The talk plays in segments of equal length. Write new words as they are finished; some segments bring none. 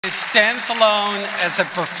it stands alone as a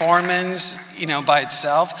performance, you know, by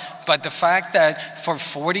itself, but the fact that for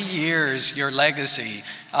 40 years, your legacy,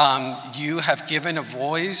 you have given a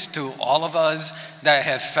voice to all of us that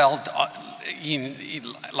have felt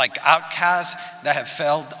like outcasts, that have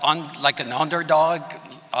felt like an underdog,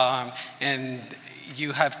 and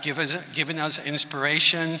you have given us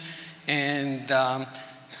inspiration. And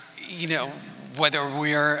you know, whether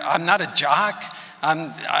I'm not a jock,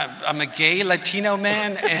 I'm a gay Latino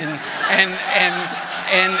man, and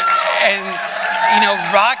you know,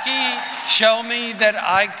 Rocky showed me that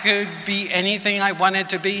I could be anything I wanted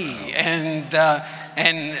to be, and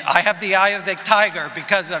I have the eye of the tiger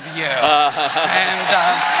because of you.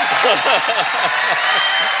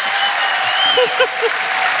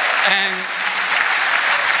 And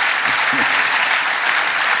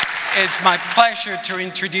it's my pleasure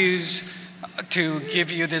to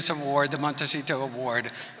give you this award, the Montecito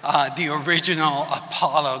Award, the original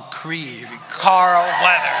Apollo Creed, Carl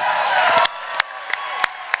Weathers.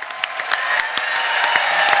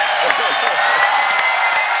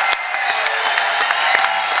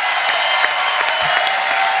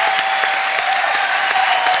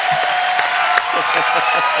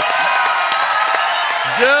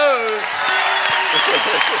 Dude.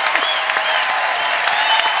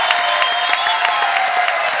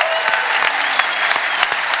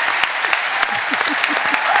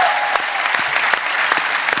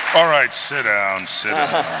 All right, sit down, sit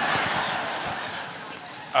down.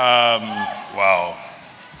 Wow.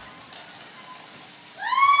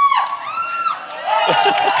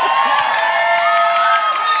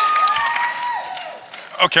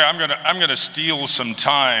 Okay, I'm gonna steal some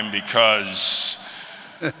time because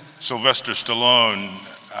Sylvester Stallone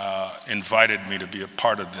invited me to be a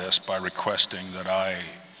part of this by requesting that I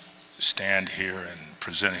stand here and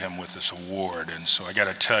present him with this award. And so I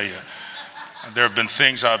gotta tell you, there have been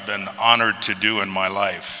things I've been honored to do in my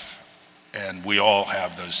life, and we all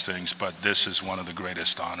have those things, but this is one of the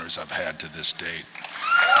greatest honors I've had to this date.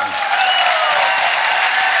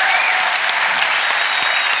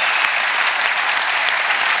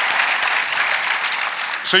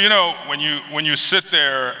 So, you know, when you sit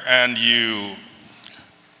there and you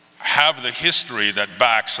have the history that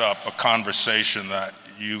backs up a conversation that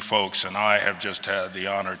you folks and I have just had the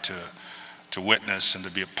honor to witness and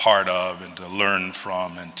to be a part of and to learn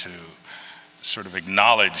from and to sort of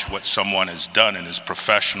acknowledge what someone has done in his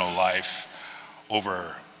professional life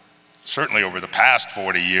certainly over the past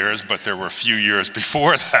 40 years, but there were a few years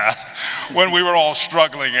before that when we were all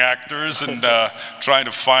struggling actors and trying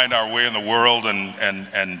to find our way in the world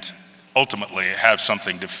and ultimately have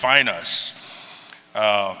something define us.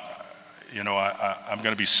 You know, I'm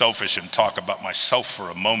going to be selfish and talk about myself for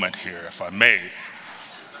a moment here, if I may.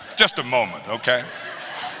 Just a moment, okay?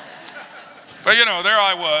 But you know, there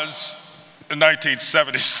I was in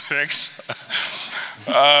 1976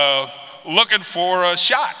 looking for a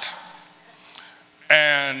shot.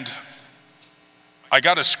 And I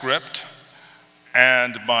got a script,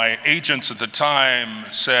 and my agents at the time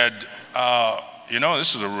said, you know,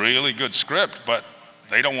 this is a really good script, but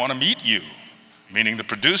they don't want to meet you, meaning the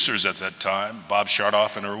producers at that time, Bob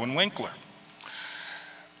Chartoff and Irwin Winkler.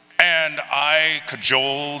 And I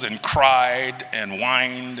cajoled and cried and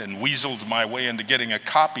whined and weaseled my way into getting a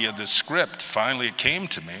copy of this script. Finally, it came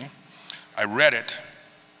to me. I read it,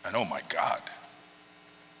 and oh my God,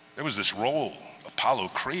 there was this role, Apollo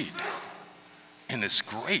Creed, in this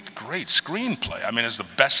great, great screenplay. I mean, it's the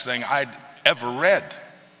best thing I'd ever read.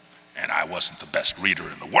 And I wasn't the best reader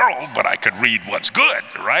in the world, but I could read what's good,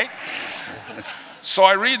 right? So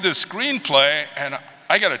I read this screenplay, and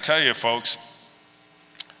I gotta tell you folks,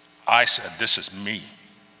 I said, this is me.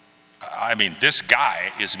 I mean, this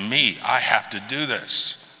guy is me. I have to do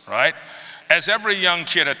this, right? As every young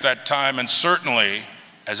kid at that time, and certainly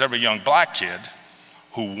as every young black kid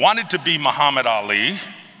who wanted to be Muhammad Ali,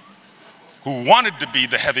 who wanted to be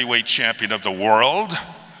the heavyweight champion of the world,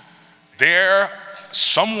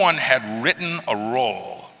 someone had written a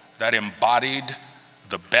role that embodied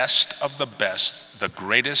the best of the best, the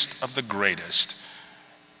greatest of the greatest,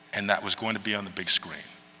 and that was going to be on the big screen.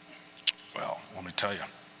 Well, let me tell you,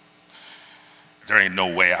 there ain't no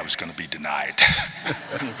way I was going to be denied.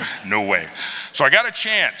 No way. So I got a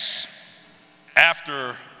chance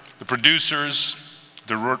after the producers,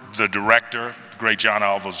 the director, the great John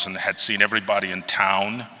Alverson, had seen everybody in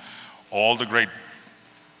town, all the great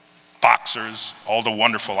boxers, all the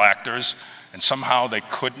wonderful actors, and somehow they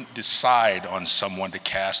couldn't decide on someone to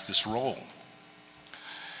cast this role.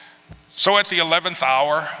 So at the 11th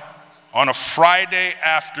hour, on a Friday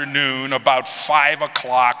afternoon about 5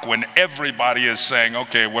 o'clock when everybody is saying,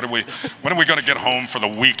 okay, when are we going to get home for the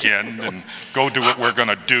weekend and go do what we're going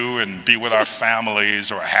to do and be with our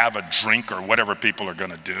families or have a drink or whatever people are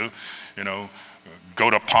going to do, you know, go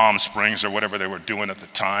to Palm Springs or whatever they were doing at the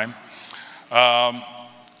time.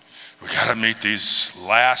 We got to meet these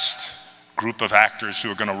last group of actors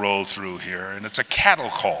who are going to roll through here, and it's a cattle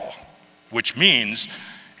call, which means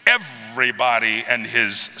everybody and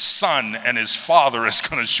his son and his father is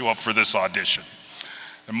going to show up for this audition.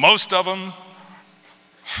 And most of them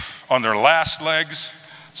on their last legs,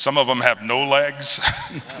 some of them have no legs.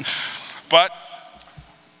 But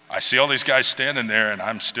I see all these guys standing there and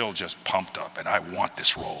I'm still just pumped up and I want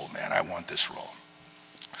this role, man, I want this role.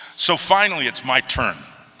 So finally it's my turn.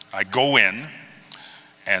 I go in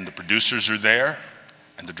and the producers are there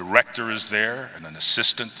and the director is there and an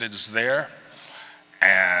assistant is there.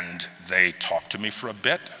 And they talk to me for a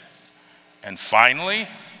bit. And finally,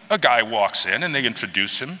 a guy walks in and they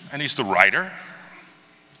introduce him, and he's the writer.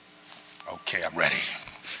 Okay, I'm ready.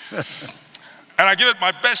 And I give it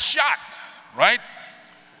my best shot, right?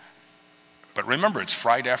 But remember, it's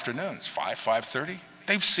Friday afternoon, it's 5:30.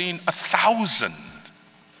 They've seen 1,000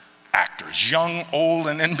 actors, young, old,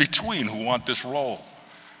 and in between, who want this role.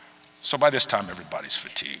 So by this time, everybody's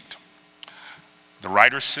fatigued. The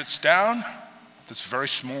writer sits down, this very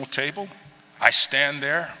small table. I stand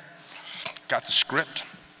there, got the script,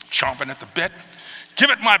 chomping at the bit. Give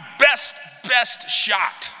it my best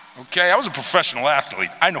shot, okay? I was a professional athlete.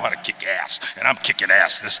 I know how to kick ass, and I'm kicking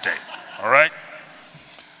ass this day, all right?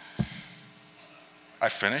 I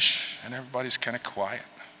finish, and everybody's kind of quiet.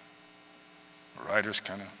 The writer's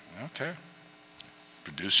kind of, okay.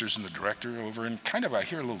 Producers and the director over, and kind of I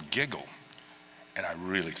hear a little giggle, and I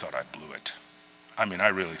really thought I blew it. I mean, I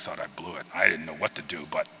really thought I blew it. I didn't know what to do,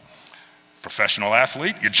 but professional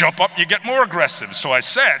athlete, you jump up, you get more aggressive. So I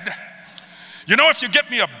said, you know, if you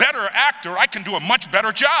get me a better actor, I can do a much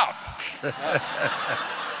better job.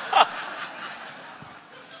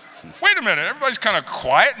 Wait a minute, everybody's kind of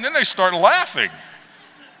quiet, and then they start laughing.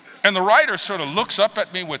 And the writer sort of looks up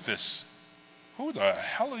at me with this, who the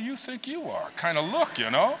hell do you think you are? Kind of look,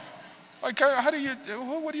 you know? Like, what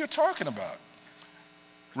are you talking about?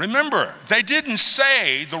 Remember, they didn't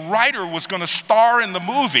say the writer was going to star in the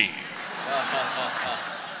movie.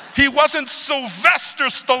 He wasn't Sylvester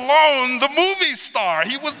Stallone, the movie star.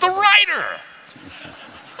 He was the writer.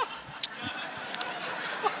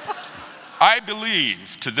 I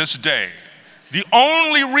believe to this day, the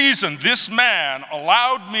only reason this man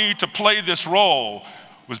allowed me to play this role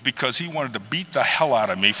was because he wanted to beat the hell out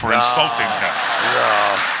of me for insulting him.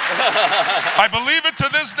 I believe it to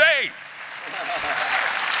this day.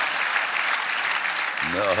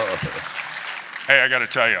 No. Hey, I got to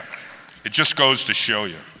tell you, it just goes to show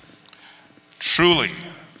you, truly,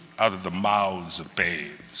 out of the mouths of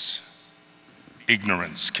babes,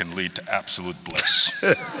 ignorance can lead to absolute bliss.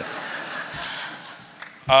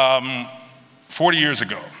 40 years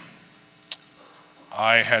ago,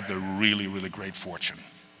 I had the really, really great fortune,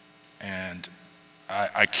 and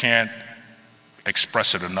I can't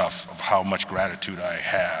express it enough of how much gratitude I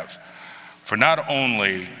have for not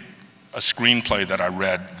only a screenplay that I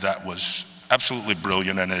read that was absolutely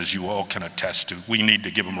brilliant, and as you all can attest to, we need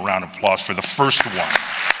to give him a round of applause for the first one.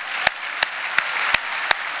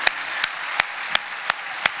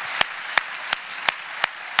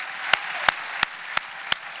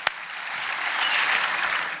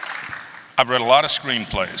 I've read a lot of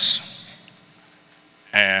screenplays,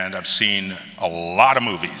 and I've seen a lot of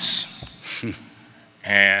movies.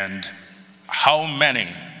 And how many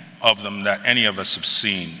of them that any of us have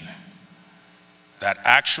seen that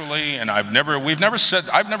actually, and I've never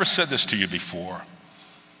said this to you before,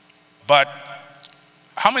 but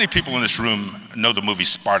how many people in this room know the movie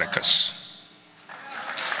Spartacus?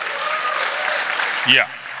 Yeah.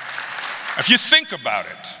 If you think about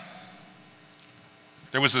it,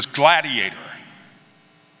 there was this gladiator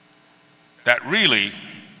that really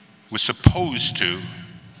was supposed to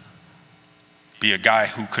be a guy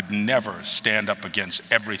who could never stand up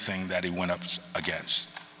against everything that he went up against.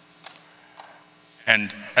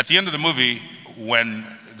 And at the end of the movie, when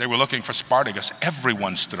they were looking for Spartacus,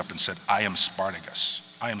 everyone stood up and said, I am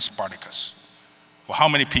Spartacus. I am Spartacus. Well, how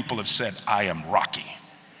many people have said, I am Rocky?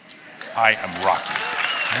 I am Rocky.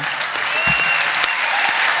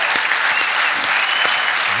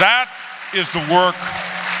 That is the work,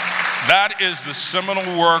 that is the seminal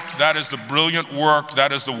work, that is the brilliant work,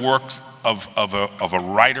 that is the work of a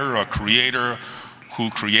writer, a creator who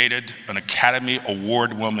created an Academy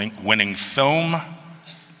Award winning film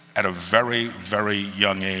at a very, very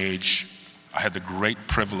young age, I had the great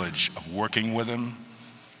privilege of working with him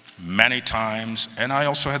many times, and I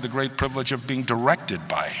also had the great privilege of being directed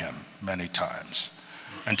by him many times.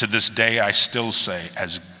 And to this day, I still say,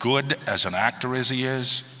 as good as an actor as he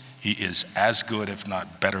is as good, if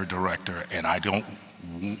not better director, and I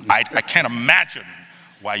can't imagine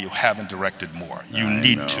why you haven't directed more. You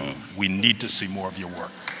need to. We need to see more of your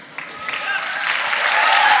work.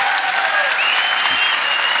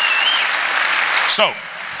 So,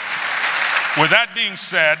 with that being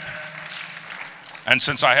said, and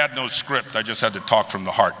since I had no script, I just had to talk from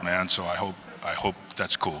the heart, man, so I hope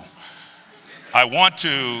that's cool. I want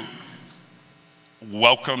to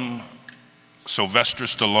welcome Sylvester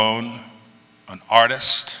Stallone, an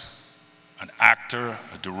artist, an actor,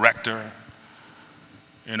 a director.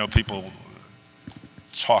 You know, people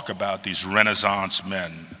talk about these Renaissance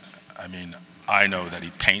men. I mean, I know that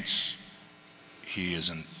he paints. He is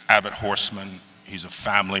an avid horseman. He's a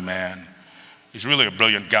family man. He's really a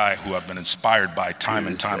brilliant guy who I've been inspired by time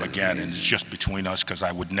and time again, and it's just between us because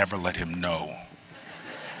I would never let him know.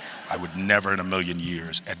 I would never in a million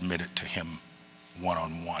years admit it to him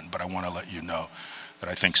one-on-one, but I want to let you know that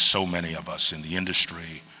I think so many of us in the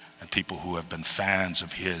industry and people who have been fans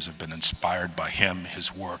of his have been inspired by him,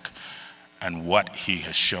 his work, and what he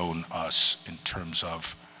has shown us in terms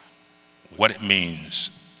of what it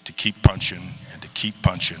means to keep punching and to keep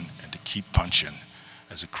punching and to keep punching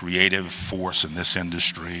as a creative force in this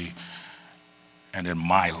industry and in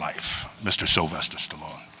my life, Mr. Sylvester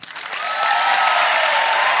Stallone.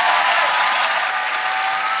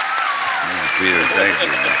 Peter, thank you.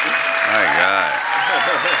 My God.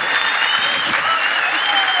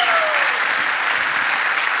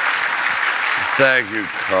 Thank you,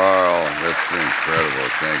 Carl. That's incredible.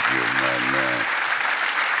 Thank you, my man.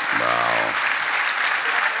 Wow.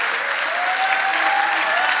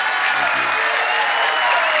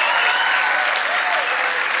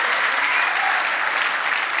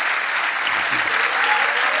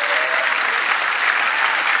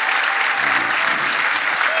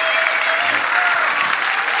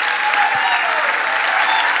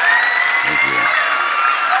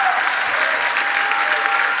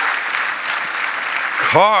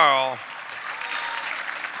 Carl.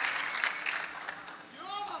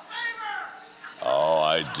 Oh,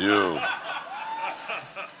 I do.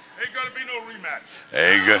 Ain't gonna be no rematch.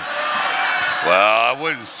 Ain't good. Well, I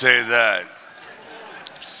wouldn't say that.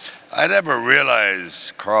 I never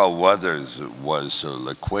realized Carl Weathers was so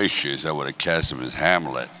loquacious. I would have cast him as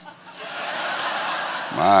Hamlet.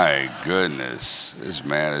 My goodness, this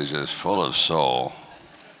man is just full of soul.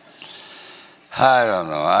 I don't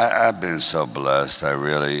know. I've been so blessed. I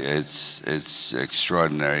really, it's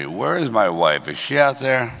extraordinary. Where is my wife? Is she out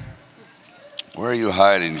there? Where are you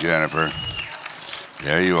hiding, Jennifer?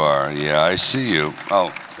 There you are. Yeah, I see you.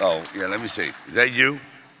 Oh, yeah, let me see. Is that you?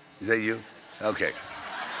 Is that you? Okay.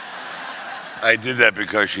 I did that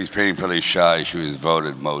because she's painfully shy. She was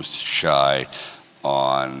voted most shy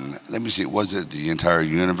on, let me see, was it the entire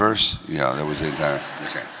universe? Yeah, that was the entire,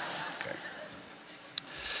 okay.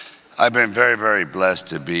 I've been very, very blessed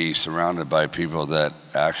to be surrounded by people that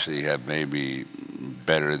actually have made me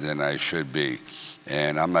better than I should be.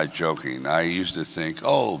 And I'm not joking. I used to think,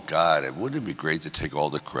 oh, God, wouldn't it be great to take all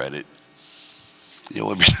the credit? It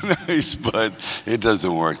would be nice, but it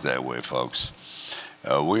doesn't work that way, folks.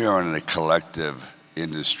 We are in a collective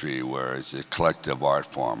industry where it's a collective art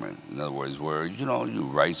form. In other words, where, you know, you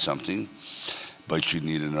write something, but you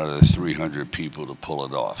need another 300 people to pull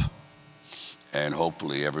it off. And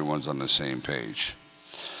hopefully everyone's on the same page.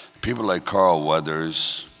 People like Carl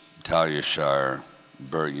Weathers, Talia Shire,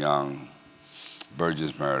 Burt Young,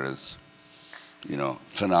 Burgess Meredith, you know,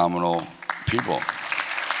 phenomenal people,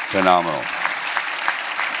 phenomenal.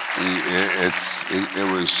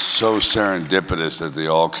 It was so serendipitous that they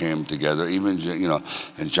all came together, even, you know,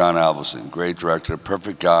 and John Avildsen, great director,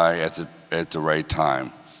 perfect guy at the right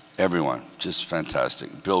time. Everyone, just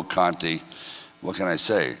fantastic. Bill Conti, what can I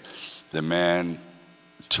say? The man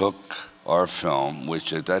took our film,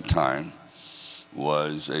 which at that time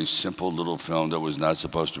was a simple little film that was not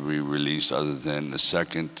supposed to be released other than the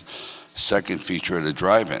second feature at a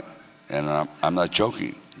drive-in. And I'm not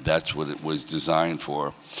joking. That's what it was designed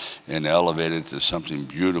for, and elevated to something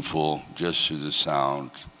beautiful just through the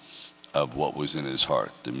sound of what was in his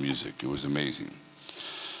heart, the music. It was amazing.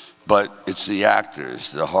 But it's the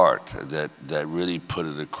actors, the heart, that really put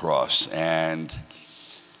it across. And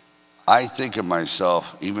I think of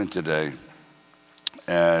myself, even today,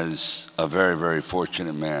 as a very, very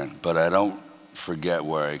fortunate man, but I don't forget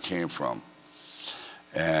where I came from.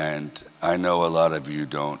 And I know a lot of you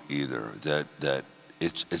don't either, that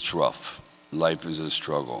it's rough. Life is a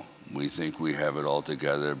struggle. We think we have it all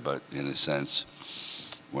together, but in a sense,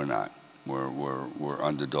 we're not. We're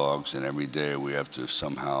underdogs, and every day we have to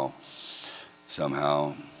somehow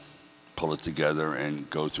pull it together and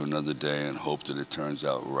go through another day and hope that it turns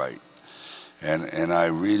out right. And I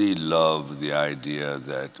really love the idea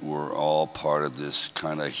that we're all part of this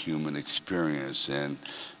kind of human experience. And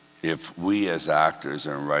if we as actors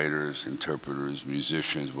and writers, interpreters,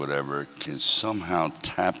 musicians, whatever, can somehow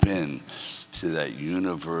tap in to that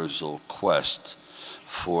universal quest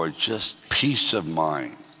for just peace of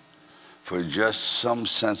mind, for just some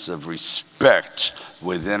sense of respect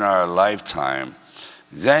within our lifetime,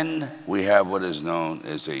 then we have what is known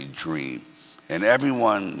as a dream. And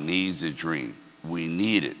everyone needs a dream. We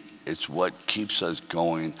need it. It's what keeps us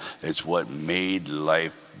going. It's what made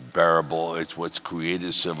life bearable. It's what's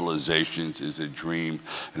created civilizations, is a dream.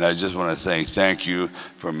 And I just want to thank you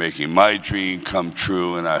for making my dream come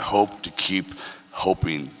true. And I hope to keep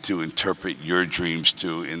hoping to interpret your dreams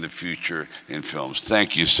too in the future in films.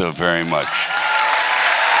 Thank you so very much.